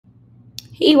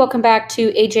Hey, welcome back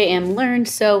to AJM Learn.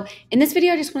 So in this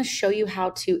video, I just want to show you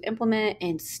how to implement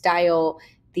and style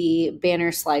the banner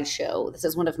slideshow. This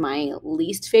is one of my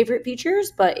least favorite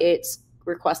features, but it's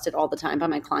requested all the time by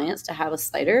my clients to have a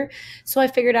slider. So I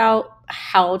figured out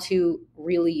how to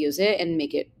really use it and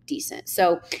make it decent.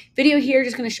 So video here,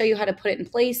 just going to show you how to put it in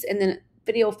place, and then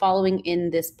video following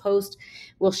in this post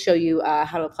will show you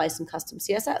how to apply some custom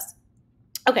CSS.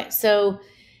 Okay, so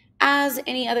as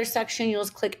any other section, you'll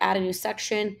just click add a new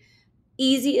section.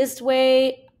 Easiest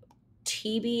way,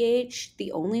 TBH,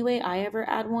 the only way I ever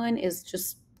add one is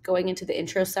just going into the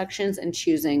intro sections and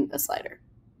choosing a slider.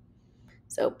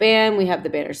 So bam, we have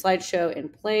the banner slideshow in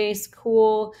place.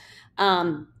 Cool.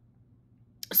 So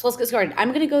let's get started. I'm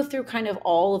going to go through kind of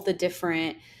all of the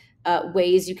different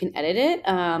ways you can edit it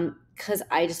because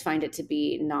I just find it to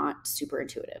be not super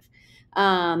intuitive.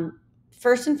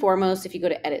 First and foremost, if you go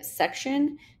to edit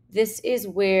section, this is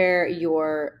where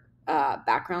your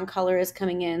background color is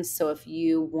coming in. So if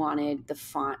you wanted the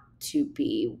font to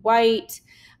be white,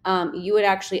 you would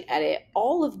actually edit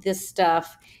all of this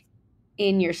stuff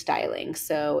in your styling.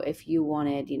 So if you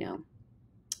wanted, okay,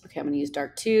 I'm going to use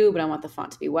dark 2, but I want the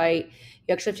font to be white,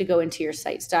 you actually have to go into your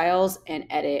site styles and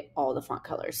edit all the font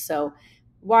colors. So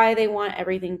why they want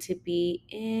everything to be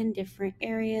in different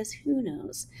areas, who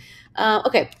knows?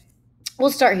 Okay. We'll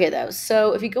start here though.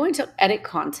 So if you go into edit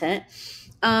content,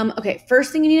 okay,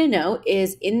 first thing you need to know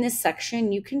is in this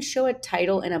section, you can show a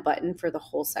title and a button for the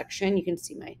whole section. You can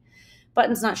see my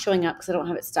button's not showing up because I don't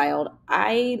have it styled.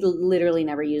 I literally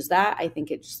never use that. I think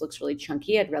it just looks really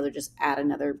chunky. I'd rather just add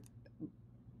another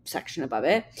section above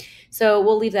it. So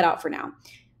we'll leave that out for now.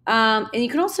 And you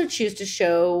can also choose to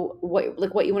show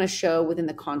what you want to show within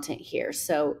the content here.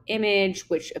 So image,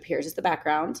 which appears as the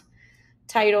background.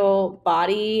 Title,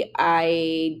 body,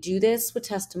 I do this with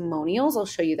testimonials. I'll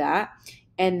show you that.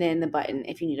 And then the button,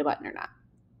 if you need a button or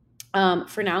not.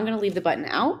 For now, I'm going to leave the button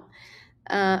out.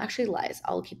 Actually, lies.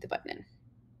 I'll keep the button in.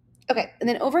 Okay, and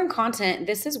then over in content,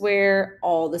 this is where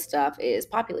all the stuff is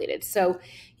populated. So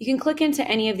you can click into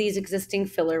any of these existing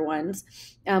filler ones.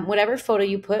 Whatever photo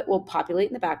you put will populate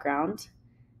in the background.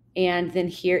 And then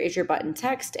here is your button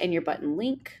text and your button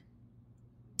link.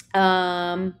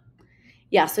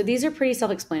 Yeah, so these are pretty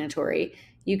self-explanatory.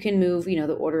 You can move,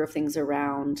 the order of things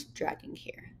around, dragging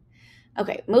here.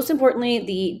 Okay, most importantly,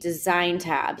 the design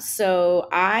tab. So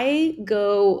I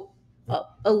go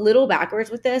a little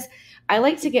backwards with this. I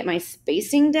like to get my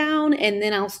spacing down, and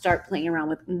then I'll start playing around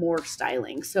with more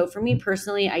styling. So for me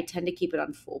personally, I tend to keep it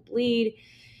on full bleed,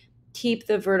 keep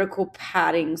the vertical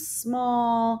padding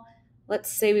small.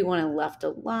 Let's say we want to left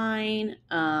align.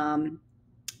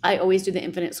 I always do the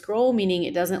infinite scroll, meaning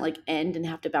it doesn't end and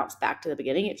have to bounce back to the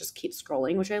beginning. It just keeps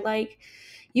scrolling, which I like.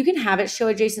 You can have it show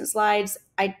adjacent slides.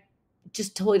 I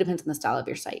just totally depends on the style of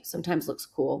your site. Sometimes looks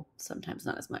cool, sometimes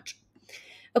not as much.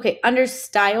 Okay, under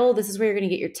style, this is where you're going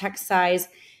to get your text size.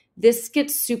 This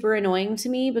gets super annoying to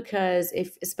me because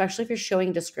especially if you're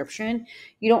showing description,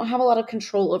 you don't have a lot of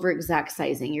control over exact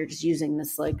sizing. You're just using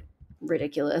this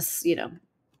ridiculous,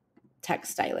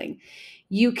 text styling.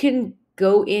 You can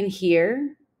go in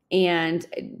here and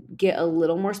get a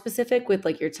little more specific with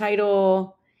your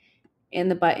title and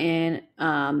the button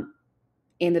and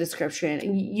the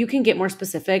description. You can get more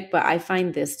specific, but I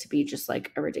find this to be just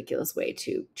a ridiculous way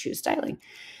to choose styling.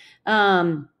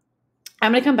 I'm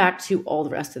going to come back to all the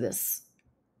rest of this.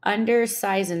 Under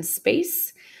size and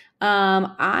space,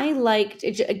 I liked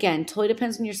it, again, totally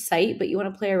depends on your site, but you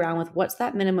want to play around with what's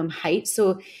that minimum height.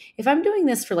 So if I'm doing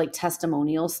this for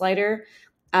testimonial slider,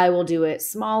 I will do it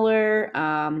smaller.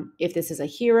 If this is a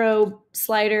hero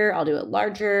slider, I'll do it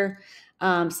larger.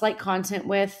 Slight content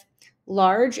width,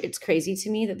 large. It's crazy to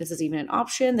me that this is even an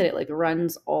option, that it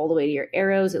runs all the way to your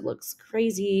arrows. It looks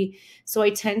crazy. So I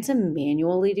tend to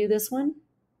manually do this one.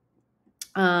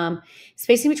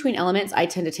 Spacing between elements, I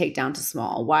tend to take down to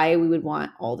small. Why we would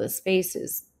want all this space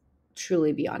is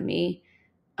truly beyond me.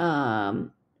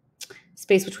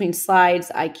 Space between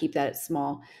slides, I keep that at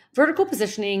small. Vertical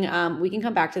positioning, we can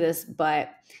come back to this,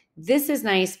 but this is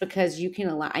nice because you can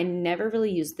align. I never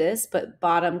really use this, but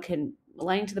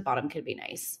aligning to the bottom could be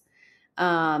nice.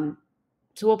 So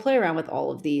we'll play around with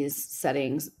all of these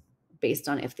settings based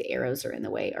on if the arrows are in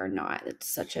the way or not. It's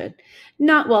such a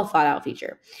not well thought out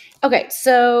feature. Okay,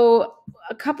 so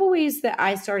a couple ways that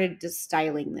I started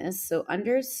styling this. So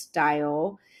under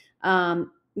style,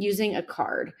 using a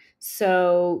card.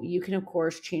 So you can, of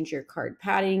course, change your card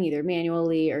padding either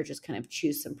manually or just kind of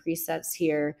choose some presets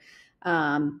here.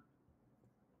 Again,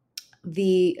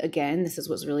 this is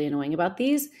what's really annoying about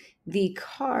these. The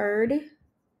card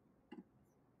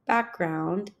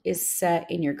background is set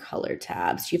in your color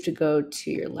tabs. You have to go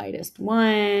to your lightest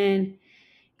one.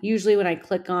 Usually when I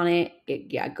click on it,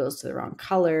 it goes to the wrong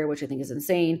color, which I think is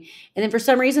insane. And then for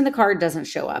some reason, the card doesn't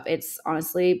show up. It's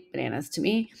honestly bananas to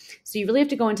me. So you really have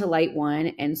to go into light one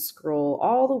and scroll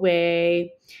all the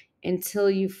way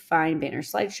until you find banner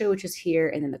slideshow, which is here,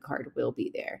 and then the card will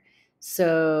be there.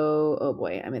 So, oh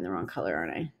boy, I'm in the wrong color,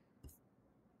 aren't I?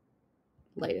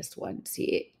 Lightest one.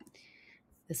 See,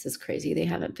 this is crazy. They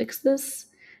haven't fixed this.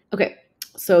 Okay.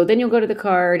 So then you'll go to the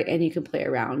card and you can play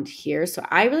around here. So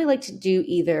I really like to do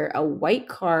either a white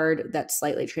card that's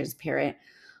slightly transparent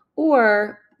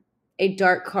or a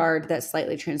dark card that's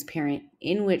slightly transparent,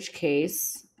 in which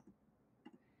case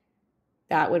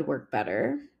that would work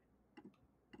better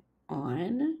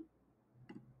on,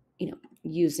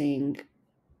 using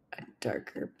a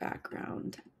darker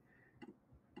background.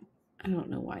 I don't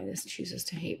know why this chooses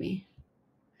to hate me.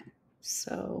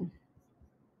 So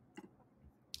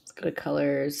let's go to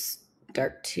colors,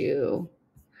 dark 2,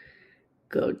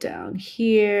 go down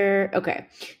here. Okay,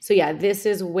 so yeah, this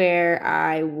is where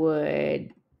I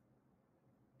would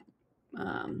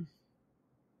why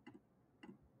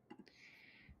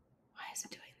is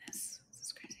it doing this? This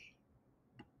is crazy.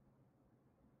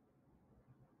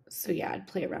 So yeah, I'd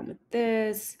play around with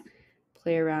this,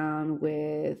 play around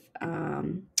with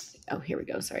oh, here we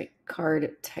go. Sorry,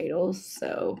 card titles.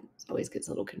 So it always gets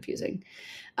a little confusing.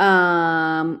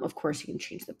 Of course, you can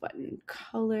change the button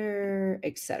color,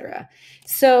 etc.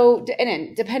 So, and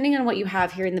then depending on what you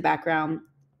have here in the background,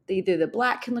 either the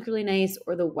black can look really nice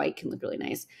or the white can look really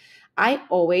nice. I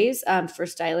always, for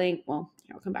styling, well,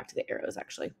 here, I'll come back to the arrows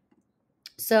actually.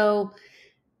 So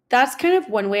that's kind of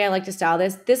one way I like to style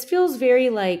this. This feels very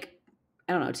like,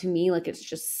 I don't know, to me, like it's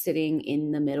just sitting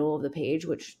in the middle of the page,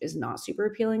 which is not super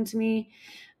appealing to me.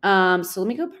 So let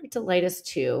me go back to lightest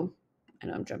 2. I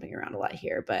know I'm jumping around a lot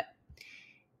here, but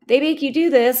they make you do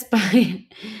this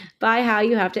by how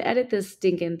you have to edit this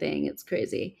stinking thing. It's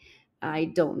crazy. I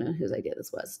don't know whose idea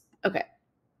this was. Okay.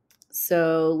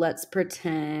 So let's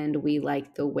pretend we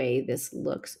like the way this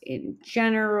looks in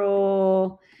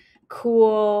general.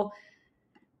 Cool.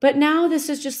 But now this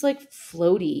is just like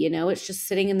floaty, it's just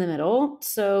sitting in the middle.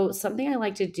 So something I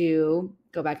like to do,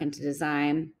 go back into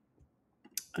design,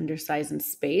 under size and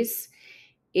space,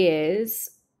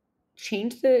 is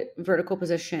change the vertical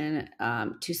position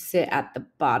to sit at the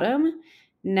bottom.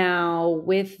 Now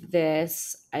with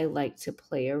this, I like to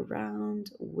play around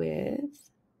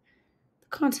with the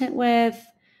content width,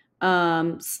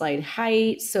 slide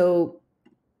height. So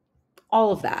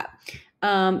all of that.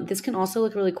 This can also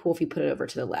look really cool if you put it over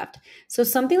to the left. So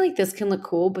something like this can look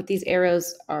cool, but these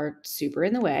arrows are super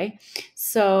in the way.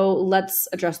 So let's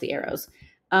address the arrows.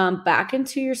 Back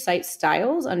into your site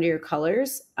styles under your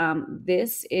colors.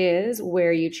 This is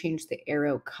where you change the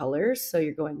arrow colors. So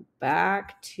you're going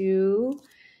back to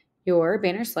your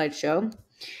banner slideshow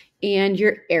and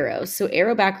your arrows. So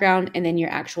arrow background and then your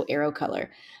actual arrow color.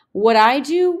 What I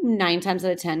do 9 times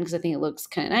out of 10, because I think it looks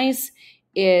kind of nice,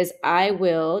 is I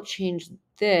will change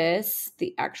this,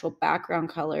 the actual background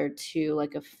color, to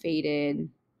like a faded,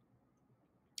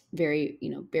 very,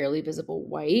 barely visible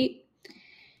white.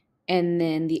 And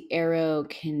then the arrow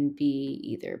can be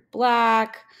either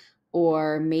black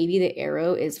or maybe the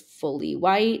arrow is fully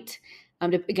white.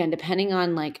 Again, depending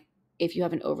on like if you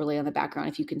have an overlay on the background,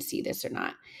 if you can see this or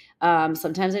not.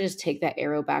 Sometimes I just take that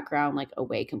arrow background like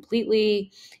away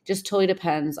completely. Just totally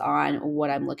depends on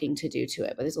what I'm looking to do to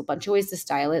it. But there's a bunch of ways to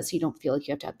style it so you don't feel like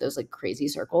you have to have those like crazy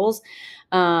circles.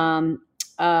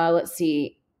 Let's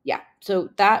see. Yeah, so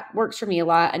that works for me a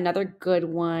lot. Another good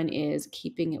one is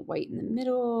keeping it white in the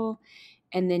middle.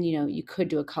 And then, you could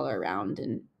do a color around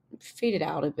and fade it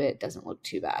out a bit. Doesn't look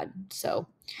too bad. So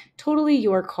totally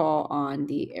your call on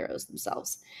the arrows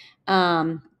themselves.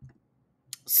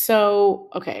 So,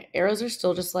 okay, arrows are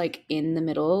still just like in the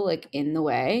middle, like in the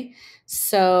way.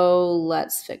 So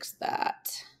let's fix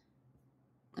that.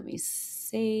 Let me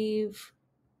save.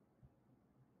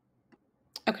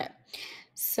 Okay,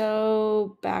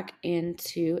 so back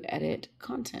into edit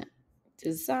content,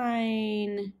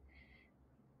 design.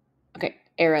 Okay,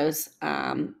 arrows.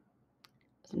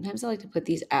 Sometimes I like to put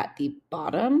these at the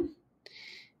bottom.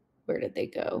 Where did they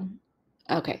go?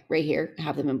 Okay, right here,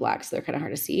 have them in black, so they're kind of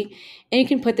hard to see. And you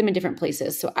can put them in different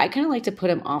places. So I kind of like to put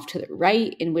them off to the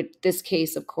right, in which this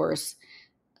case, of course,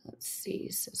 let's see,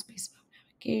 so space about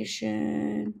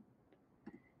navigation.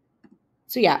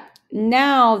 So yeah,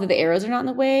 now that the arrows are not in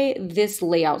the way, this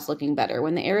layout's looking better.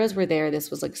 When the arrows were there, this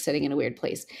was like sitting in a weird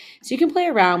place. So you can play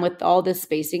around with all this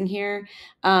spacing here.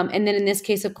 And then in this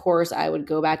case, of course, I would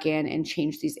go back in and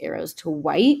change these arrows to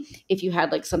white if you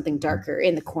had like something darker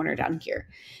in the corner down here.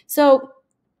 So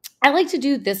I like to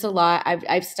do this a lot.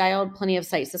 I've styled plenty of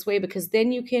sites this way because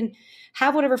then you can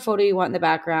have whatever photo you want in the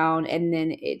background and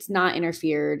then it's not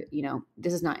interfered. You know,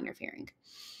 this is not interfering.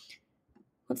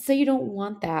 Let's say you don't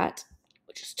want that,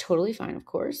 which is totally fine, of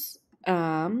course.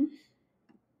 The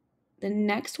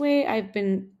next way I've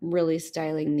been really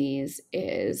styling these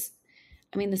is,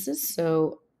 I mean, this is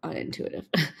so unintuitive.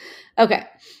 Okay,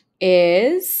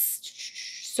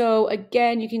 so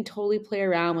again, you can totally play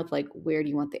around with like, where do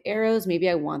you want the arrows? Maybe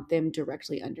I want them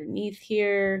directly underneath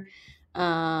here.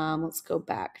 Let's go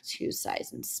back to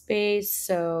size and space.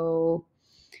 So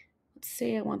let's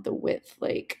say I want the width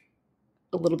like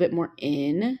a little bit more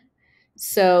in.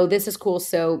 So this is cool.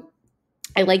 So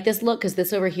I like this look because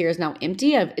this over here is now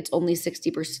empty. It's only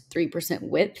 63%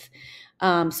 width.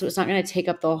 So it's not going to take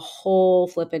up the whole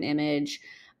flippin' image,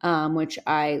 which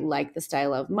I like the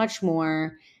style of much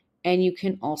more. And you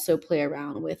can also play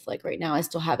around with, like right now, I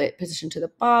still have it positioned to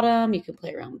the bottom. You can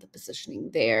play around with the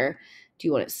positioning there. Do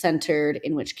you want it centered?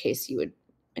 In which case you would,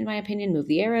 in my opinion, move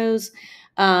the arrows.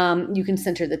 You can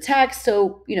center the text.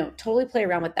 So, you know, totally play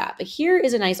around with that. But here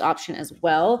is a nice option as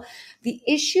well. The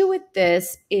issue with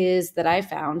this is that I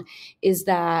found is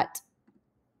that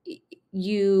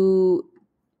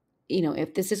you know,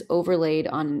 if this is overlaid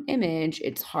on an image,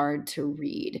 it's hard to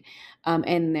read.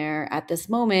 And there at this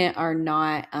moment are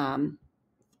not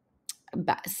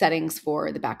settings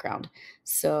for the background.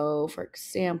 So for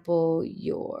example,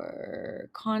 your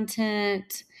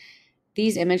content,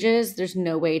 these images, there's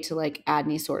no way to like add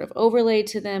any sort of overlay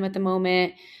to them at the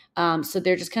moment. So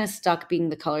they're just kind of stuck being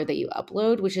the color that you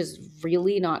upload, which is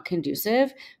really not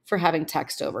conducive for having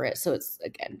text over it. So it's,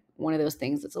 again, one of those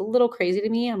things that's a little crazy to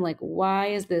me. I'm like, why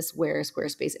is this where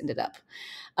Squarespace ended up?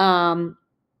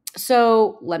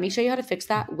 So let me show you how to fix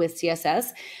that with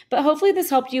CSS. But hopefully this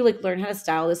helped you like learn how to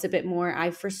style this a bit more.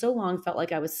 I for so long felt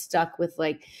like I was stuck with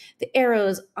like the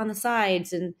arrows on the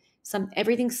sides and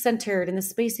everything centered and the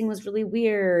spacing was really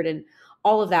weird and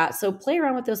all of that. So play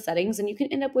around with those settings and you can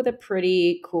end up with a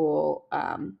pretty cool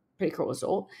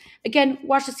result. Again,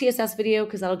 watch the CSS video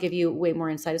because that'll give you way more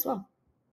insight as well.